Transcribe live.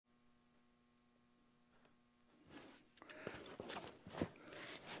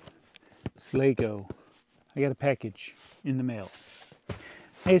It's Lego. I got a package in the mail.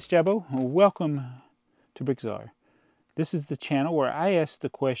 Hey, it's Jabbo. Welcome to BrickTsar. This is the channel where I ask the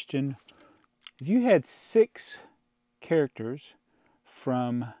question, if you had 6 characters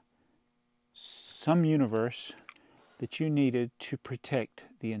from some universe that you needed to protect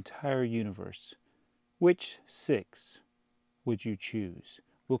the entire universe, which 6 would you choose?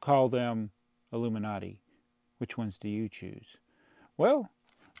 We'll call them Illuminati. Which ones do you choose? Well,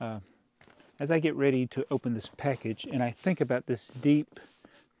 as I get ready to open this package and I think about this deep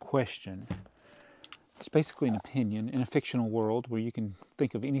question, it's basically an opinion in a fictional world where you can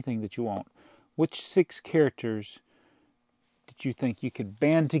think of anything that you want. Which 6 characters did you think you could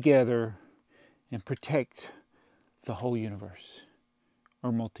band together and protect the whole universe?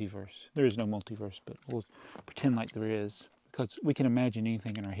 Or multiverse. There is no multiverse, but we'll pretend like there is, because we can imagine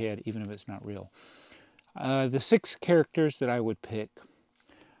anything in our head, even if it's not real. The 6 characters that I would pick,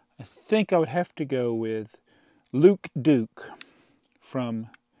 I think I would have to go with Luke Duke from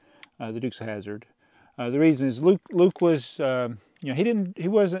the Dukes of Hazzard. The reason is Luke was, he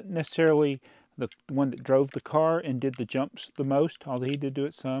wasn't necessarily the one that drove the car and did the jumps the most, although he did do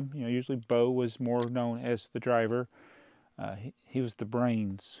it some. Usually Bo was more known as the driver. He was the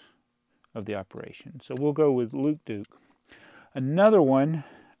brains of the operation. So we'll go with Luke Duke. Another one,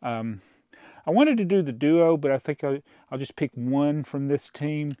 I wanted to do the duo, but I think I'll just pick one from this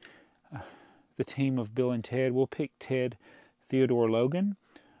team, the team of Bill and Ted. We'll pick Ted Theodore Logan.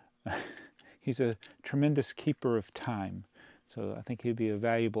 He's a tremendous keeper of time, so I think he'd be a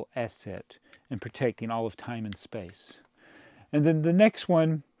valuable asset in protecting all of time and space. And then the next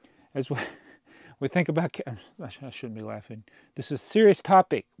one, as we think about, I shouldn't be laughing. This is a serious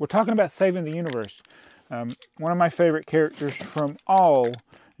topic. We're talking about saving the universe. One of my favorite characters from all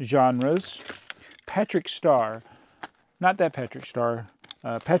genres, Patrick Star. Not that Patrick Star.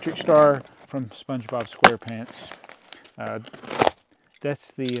 Patrick Star from SpongeBob SquarePants.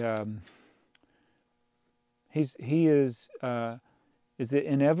 That's the. He is. Is it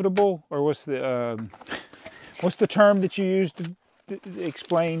inevitable, or what's the term that you use to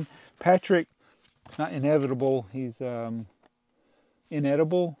explain Patrick? Not inevitable. He's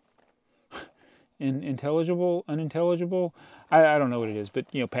inedible. Intelligible, unintelligible. I don't know what it is, but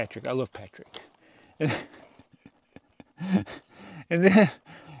Patrick. I love Patrick. And then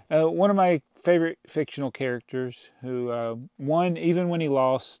one of my favorite fictional characters, who won even when he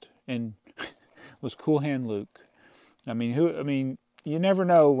lost, and was Cool Hand Luke. I mean, you never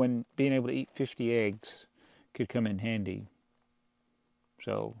know when being able to eat 50 eggs could come in handy.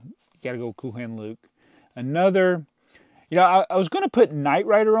 So you got to go Cool Hand Luke. Another, I was going to put Knight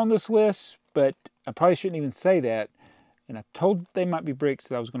Rider on this list, but I probably shouldn't even say that. And I told TheyMightBeBricks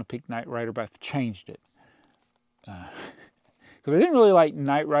that I was going to pick Knight Rider, but I've changed it. Because I didn't really like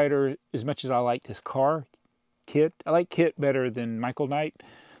Knight Rider as much as I liked his car, Kit. I like Kit better than Michael Knight.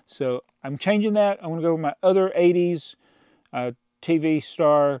 So I'm changing that. I'm going to go with my other 80s TV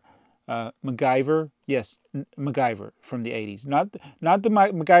star, MacGyver. Yes, MacGyver from the 80s. Not the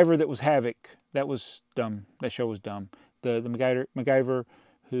MacGyver that was Havoc. That was dumb. That show was dumb. The MacGyver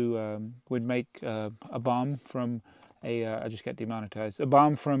who would make a bomb from a, I just got demonetized, a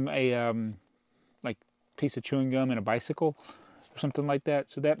bomb from a like piece of chewing gum and a bicycle or something like that.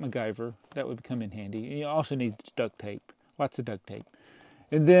 So that MacGyver, that would come in handy. And you also need duct tape, lots of duct tape.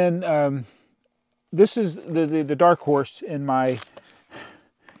 And then this is the dark horse in my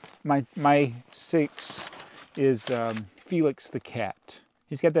 6 is Felix the Cat.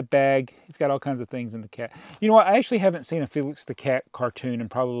 He's got that bag. He's got all kinds of things in the cat. You know what? I actually haven't seen a Felix the Cat cartoon in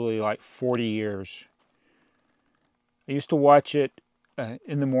probably like 40 years. I used to watch it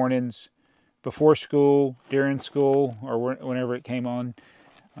in the mornings, before school, during school, or whenever it came on.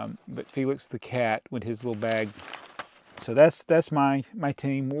 But Felix the Cat with his little bag. So that's my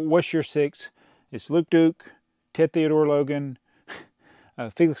team. What's your 6? It's Luke Duke, Ted Theodore Logan,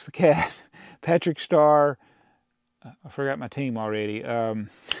 Felix the Cat, Patrick Star. I forgot my team already. Did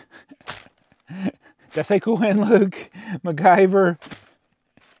I say Cool Hand Luke? MacGyver?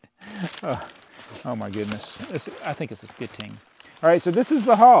 Oh my goodness. I think it's a good team. All right, so this is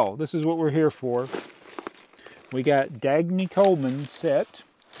the haul. This is what we're here for. We got Dagny Coleman set.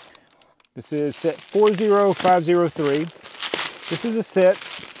 This is set 40503. This is a set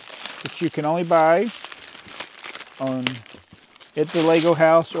that you can only buy at the Lego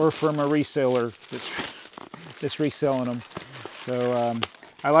house or from a reseller that's reselling them. So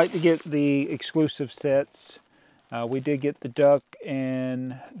I like to get the exclusive sets. We did get the duck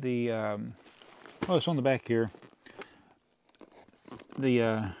and the, oh, it's on the back here,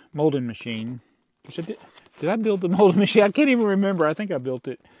 the molding machine, which I Did I build the molding machine? I can't even remember. I think I built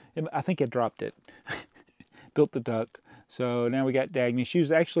it. I think I dropped it. Built the duck. So now we got Dagny. She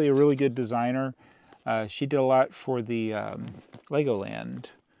was actually a really good designer. She did a lot for the Legoland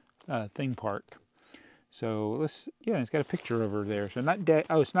theme park. So let's, yeah, it's got a picture of her there. So not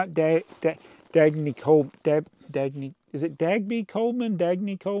it's not Dagny Coleman. Dagny, is it Dagby Coleman?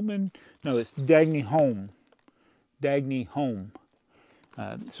 Dagny Coleman? No, it's Dagny Home. Dagny Home.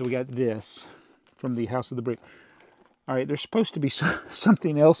 So we got this from the House of the Brick. All right, there's supposed to be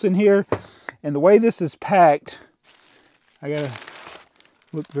something else in here. And the way this is packed, I gotta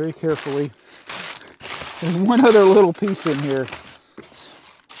look very carefully. There's one other little piece in here.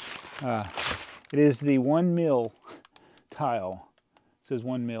 It is the 1 mil tile. It says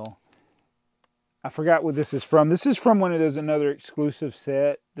 1 mil. I forgot what this is from. This is from one of those, another exclusive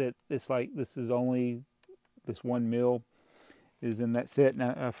set that it's like, this is only, this 1 mil is in that set.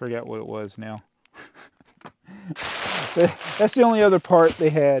 Now I forgot what it was now. But that's the only other part they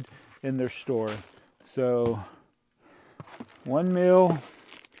had in their store. So 1 mil,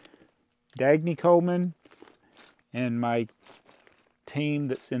 Dagny Coleman, and my team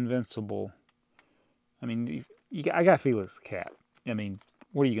that's invincible. I mean, I got to feel it's the cat. I mean,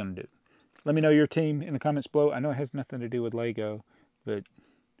 what are you going to do? Let me know your team in the comments below. I know it has nothing to do with Lego, but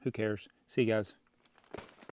who cares? See you guys.